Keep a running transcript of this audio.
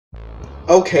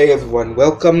Okay everyone,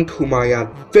 welcome to my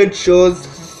Adventures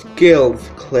Skills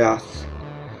class,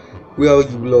 where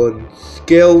you learn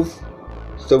skills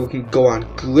so we can go on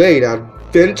great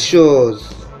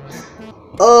adventures.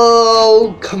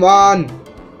 Oh, come on.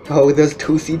 Oh, there's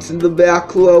 2 seats in the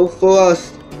back row for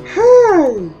us.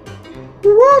 Hey,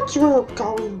 watch where you're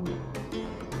going.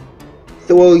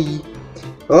 3.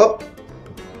 Up.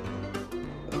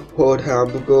 Horrid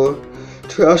Hamburger,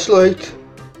 Trash light.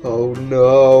 Oh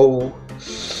no.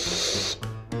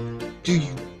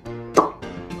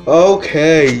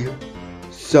 Okay,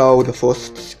 so the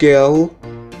first skill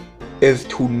is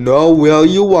to know where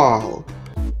you are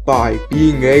by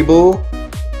being able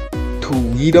to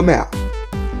read a map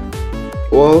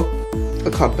or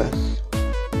a compass.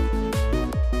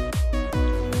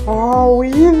 Oh,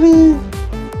 easy.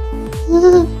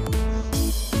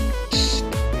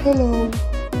 Hello.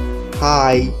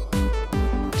 Hi.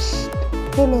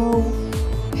 Hello.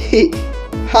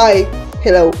 Hi.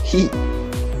 Hello. He.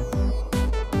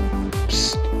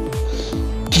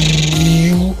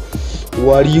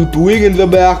 What are you doing in the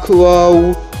back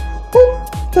row?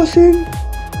 Oh, nothing.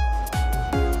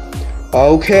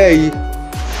 Okay.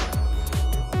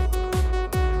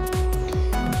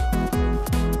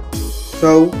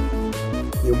 So,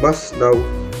 you must know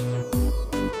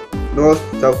north,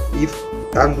 south, east,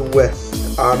 and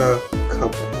west on a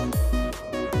compass.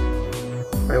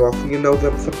 How often you know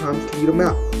them sometimes to read a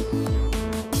map.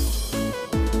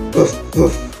 Woof,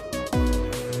 woof.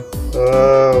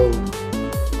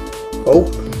 Oh,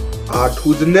 on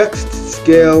to the next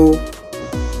skill.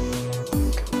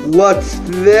 What's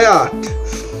that?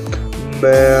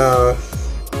 Math.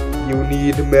 You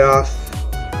need math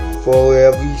for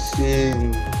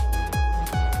everything.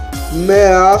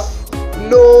 Math?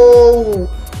 No!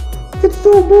 It's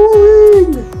so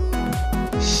boring.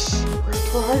 Shh, we're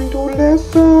trying to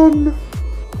listen.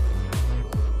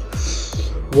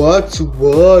 What's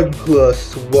 1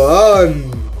 plus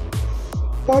 1?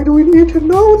 Why do we need to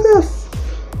know this?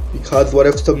 Because what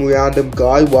if some random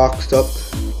guy walks up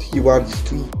to you on the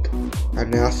street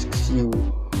and asks you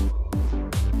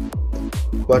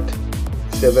what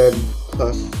 7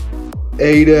 plus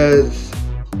 8 is?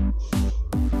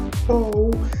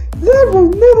 Oh, that will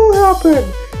never happen.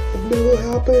 It never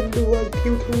happened to like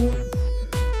you two.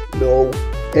 No,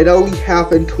 it only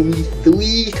happened to me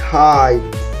 3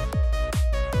 times.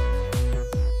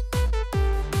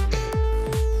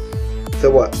 So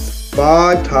what's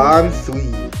 5 times 3?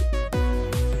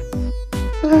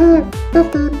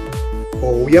 Nothing.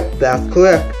 Oh, yep, that's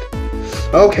correct.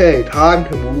 Okay, time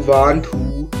to move on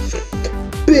to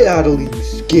battling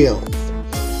skills.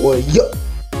 Or yeah,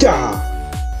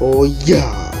 or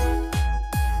yeah.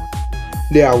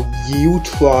 Now you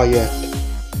try it.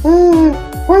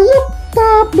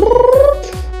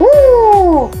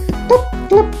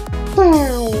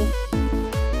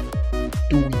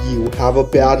 Do you have a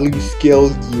battling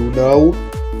skill you know?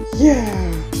 Yeah.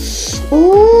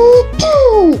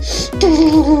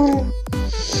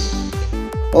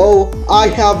 Oh, I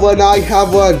have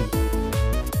one.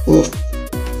 Oof.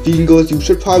 Fingers, you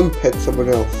should probably pick someone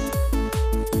else.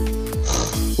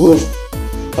 Oof.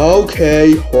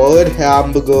 Okay, Horrid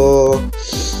Hamburger.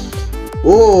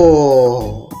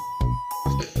 Oh.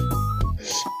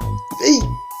 Hey.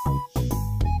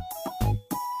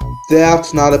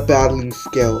 That's not a battling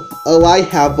skill. Oh, I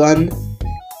have one.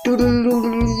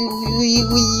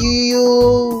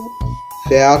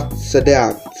 That's a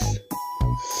dance.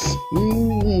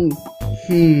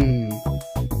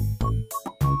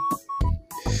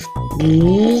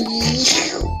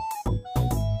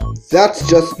 That's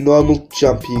just normal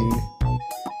jumping.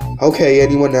 Okay,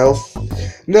 anyone else?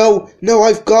 No,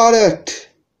 I've got it.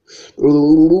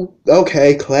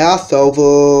 Okay, class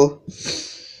over.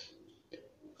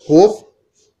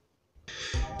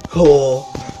 Oh,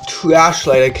 trash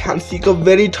light. I can't think of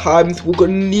any times we're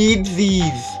gonna need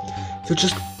these. They're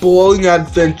just boring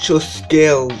adventure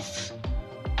skills.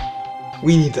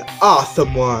 We need the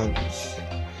awesome ones.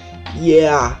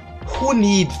 Yeah, who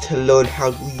needs to learn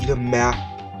how to read a map?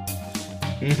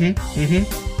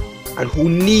 And who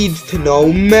needs to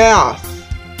know math?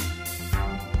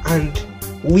 And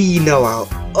we know our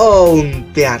own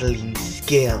battling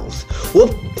skills.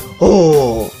 Whoop!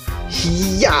 Oh!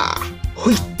 Yeah!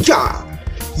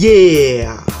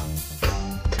 Yeah!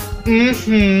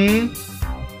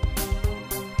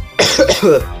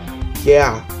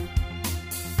 Yeah.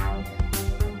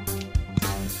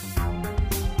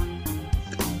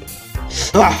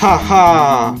 Ha ha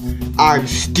ha! I'm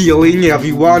stealing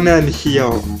everyone in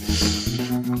here.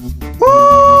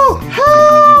 Oh!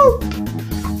 Help!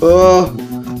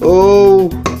 Oh!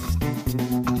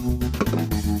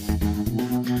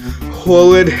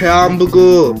 Horrid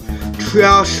Hamburger,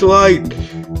 Trash Light,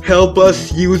 help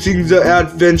us using the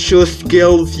adventure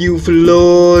skills you've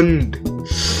learned.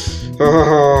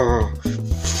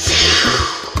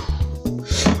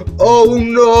 Oh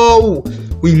no!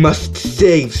 We must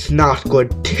save Snot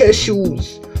Good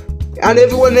Tissues and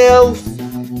everyone else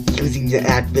using the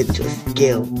adventure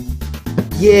skill.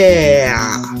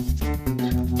 Yeah!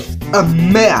 A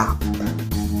map!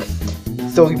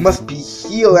 So we must be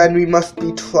here and we must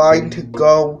be trying to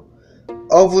go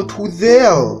over to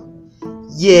there.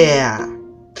 Yeah!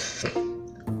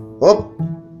 Oh,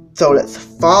 so let's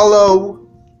follow.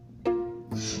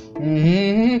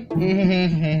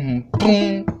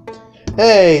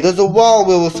 Hey, there's a wall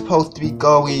where we're supposed to be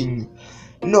going.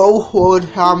 No, Horrid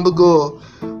Hamburger.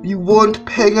 We weren't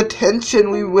paying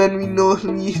attention when we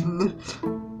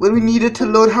needed to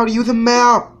learn how to use a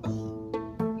map.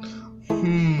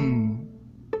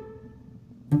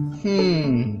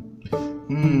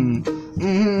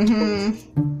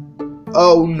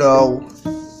 Oh no.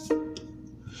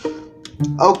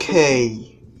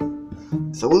 Okay.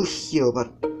 So we're here,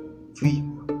 but we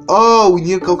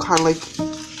need to go kind of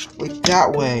like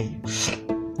that way.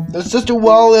 There's just a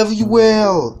wall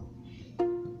everywhere.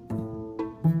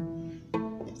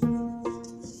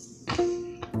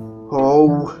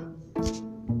 Oh.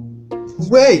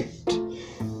 Wait.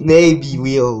 Maybe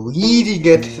we're leading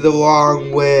it the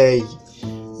wrong way.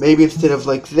 Maybe instead of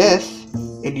like this,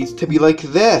 it needs to be like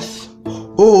this.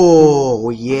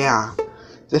 Oh, yeah.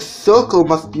 The circle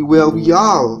must be where we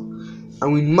are.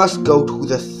 And we must go to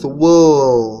the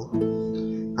swirl.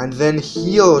 And then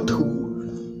here to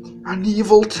an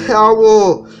evil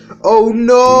tower. Oh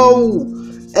no!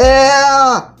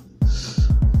 Air!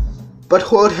 But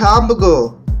Horrid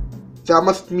Hamburger, that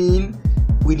must mean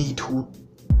we need to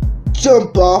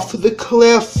jump off the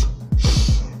cliff.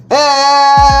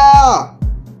 Air!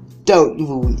 Don't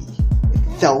worry,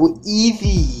 it's so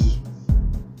easy.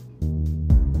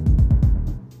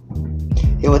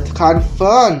 It was kind of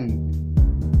fun.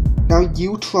 Now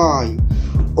you try.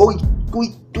 Oi, oi,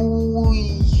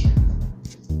 oi.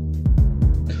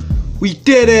 We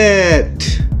did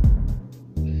it!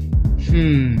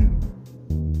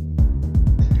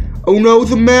 Oh no,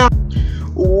 the map!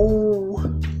 Oh.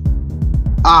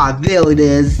 Ah, there it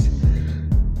is.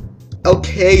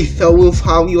 Okay, so we'll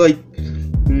probably right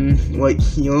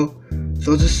here.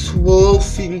 So there's a swirl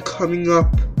thing coming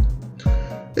up.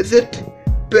 Is it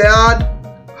bad?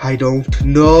 I don't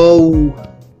know.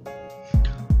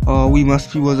 Oh, we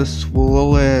must be where the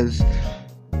swirl is.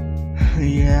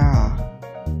 Yeah.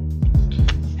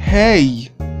 Hey!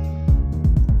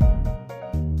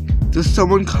 There's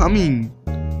someone coming.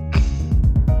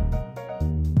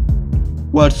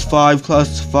 What's 5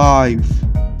 plus 5?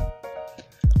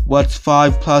 What's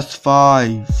 5 plus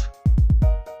 5?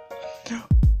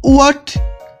 What?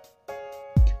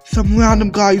 Some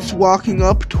random guy is walking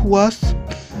up to us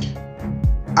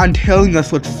and telling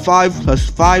us what 5 plus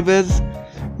 5 is?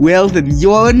 Well, then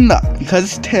you're in luck, because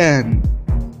it's 10.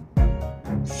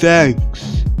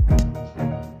 Thanks.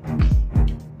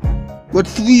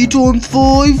 What's 3 times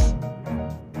 5?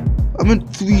 I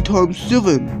meant 3 times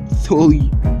 7. Sorry.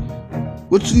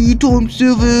 What's 3 times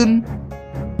 7?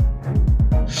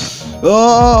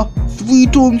 3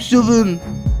 times 7.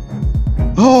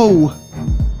 Oh!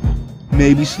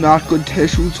 Maybe Snot Good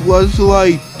Tissues was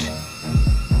right.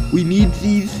 We need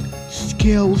these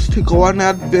skills to go on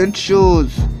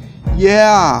adventures.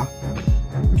 Yeah.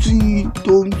 3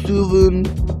 times 7.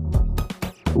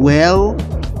 Well,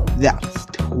 that's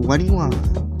 21.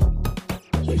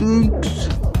 Thanks.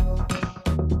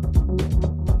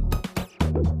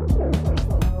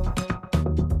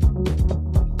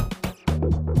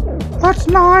 That's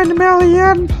 9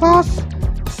 million plus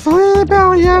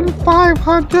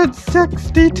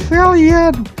 3,560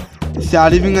 trillion. Is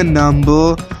that even a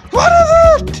number?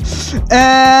 What is it?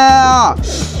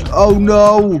 Oh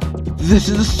no! This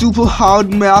is a super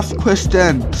hard math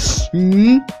question.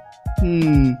 3.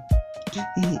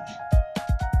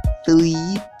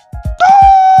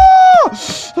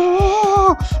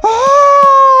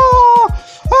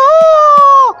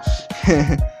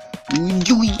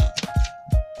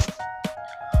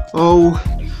 Oh,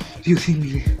 do you think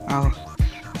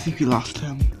we lost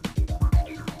him?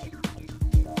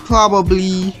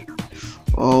 Probably.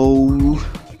 Oh,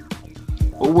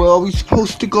 where are we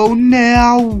supposed to go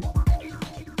now?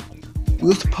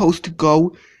 We're supposed to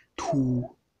go to...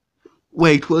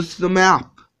 Wait, what's the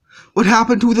map? What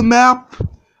happened to the map?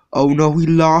 Oh no, we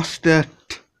lost it.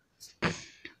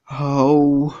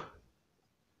 Oh,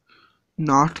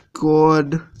 not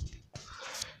good.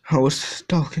 I was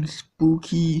stuck in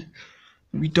spooky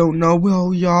We don't know where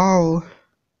we are.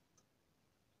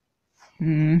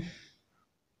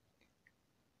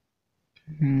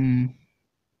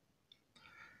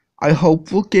 I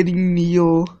hope we're getting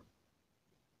near.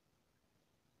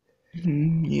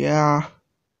 Yeah.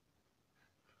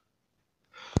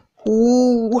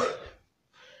 Ooh.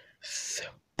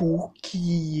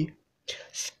 Spooky.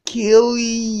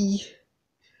 Scary.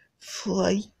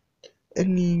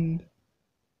 Frightening.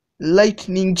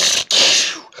 Lightning.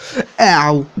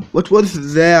 Ow. What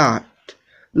was that?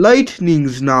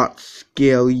 Lightning's not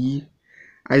scary.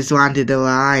 I just wanted a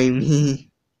rhyme.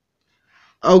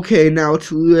 Okay, now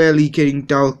it's really getting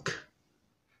dark.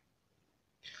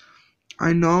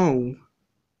 I know.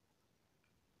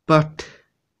 But,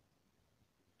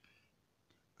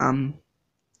 I know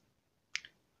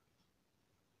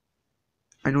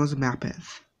where the map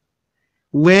is.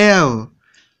 Well,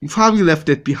 you probably left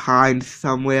it behind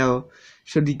somewhere.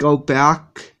 Should we go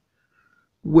back?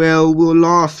 Well, we're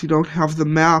lost. We don't have the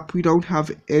map. We don't have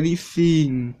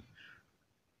anything.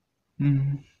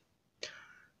 Ooh.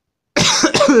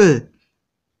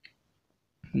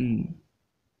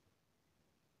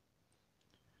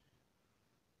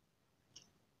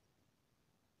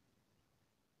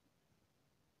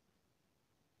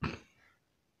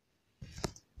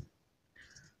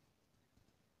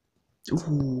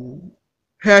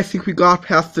 Hey, I think we got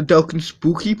past the dark and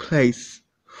spooky place.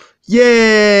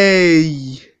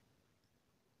 Yay!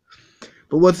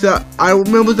 But what's that? I don't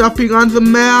remember that being on the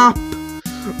map.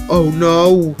 Oh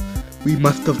no, we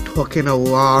must have taken a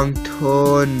wrong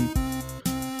turn.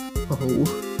 Oh,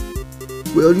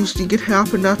 well, you think it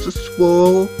happened at the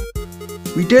swirl?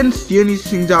 We didn't see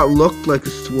anything that looked like a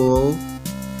swirl.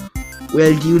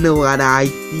 Well, you know what I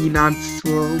seen on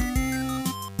swirl?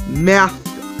 Math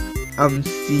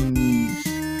thingies.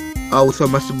 Oh, so it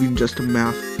must have been just a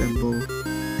math symbol.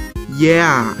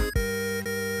 Yeah.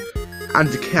 And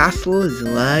the castle is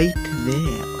right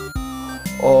there.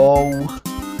 Oh,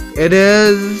 it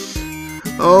is.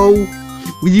 Oh,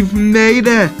 we've made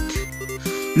it.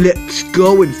 Let's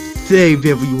go and save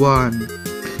everyone.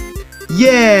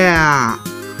 Yeah.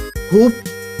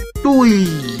 Hopefully.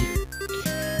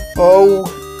 Oh,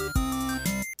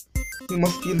 we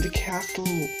must be in the castle.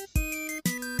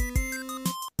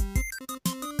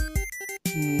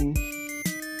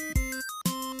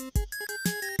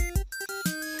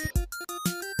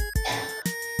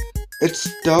 It's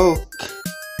dark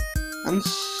and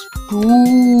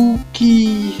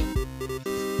spooky.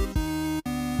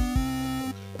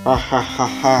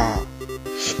 Ha.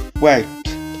 Wait,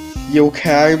 you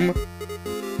came?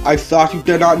 I thought you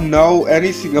did not know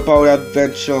anything about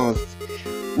adventures.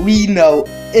 We know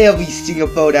everything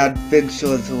about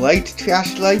adventures, right,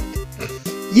 Trashlight?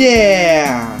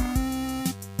 Yeah!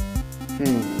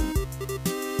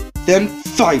 Then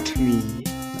fight me.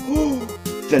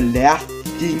 The last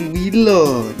thing we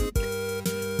learned.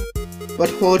 But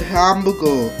Horrid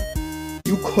Hamburger,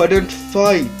 you couldn't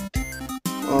fight.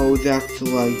 Oh, that's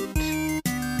right.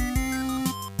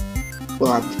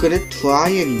 Well, I'm gonna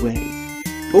try anyway.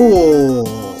 Oh.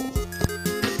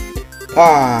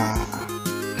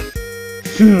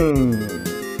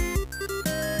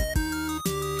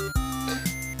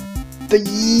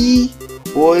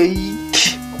 Oi.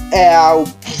 Ow.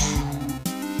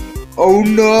 Oh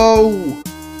no.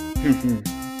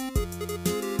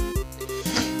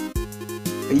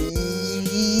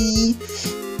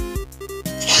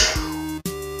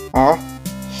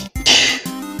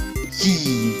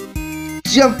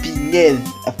 Jumping is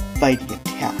a fighting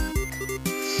attack.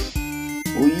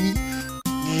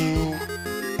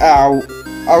 Ow.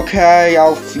 Okay,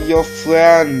 I'll see your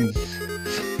friends.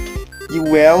 You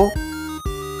will?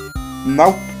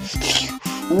 Nope.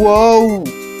 Whoa!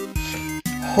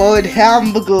 Horrid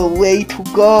Hamburger, way to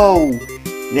go!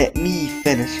 Let me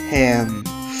finish him.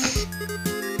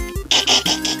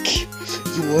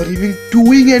 You weren't even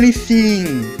doing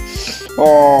anything!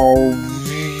 Oh,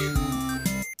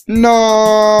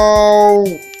 no!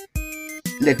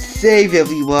 Let's save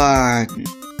everyone!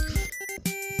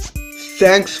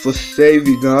 Thanks for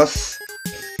saving us.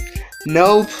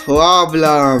 No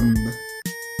problem.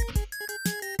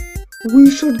 We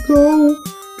should go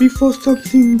before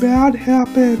something bad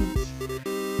happens.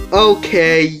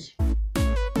 Okay.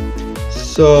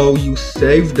 So you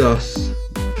saved us.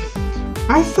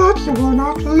 I thought you were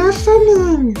not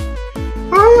listening.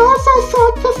 I also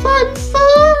thought the same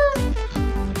thing.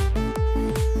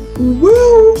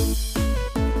 Well,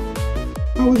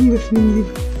 I wasn't listening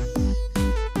either.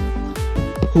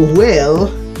 Well,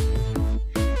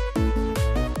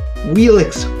 we'll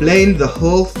explain the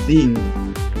whole thing.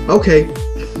 Okay,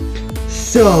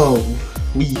 so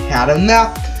we had a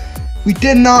map We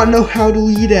did not know how to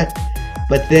read it,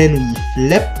 but then we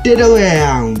flipped it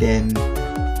around and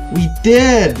we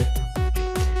did.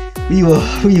 We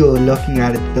were looking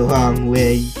at it the wrong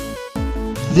way.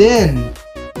 Then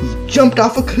we jumped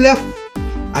off a cliff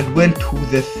and went to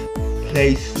this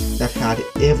place that had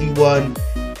everyone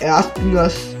asking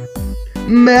us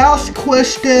math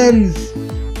questions,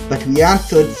 but we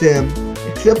answered them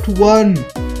except one.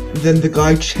 And then the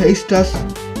guy chased us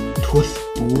into a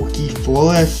spooky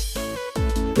forest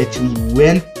that we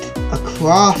went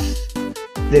across.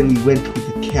 Then we went to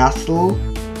the castle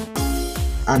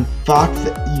and fought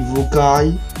the evil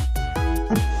guy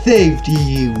and saved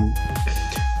you.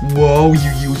 Whoa,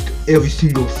 you used every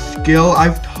single skill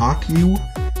I've taught you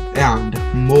and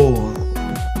more.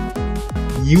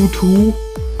 You two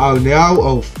are now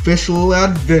official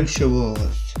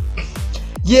adventurers.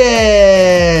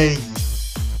 Yay!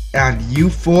 And you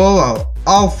four are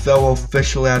also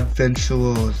official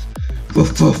adventurers.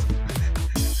 Woof woof.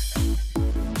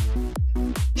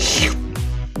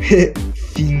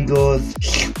 Fingers.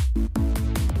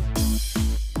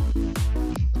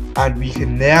 And we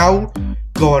can now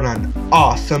go on an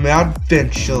awesome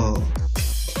adventure.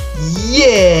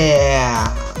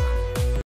 Yeah!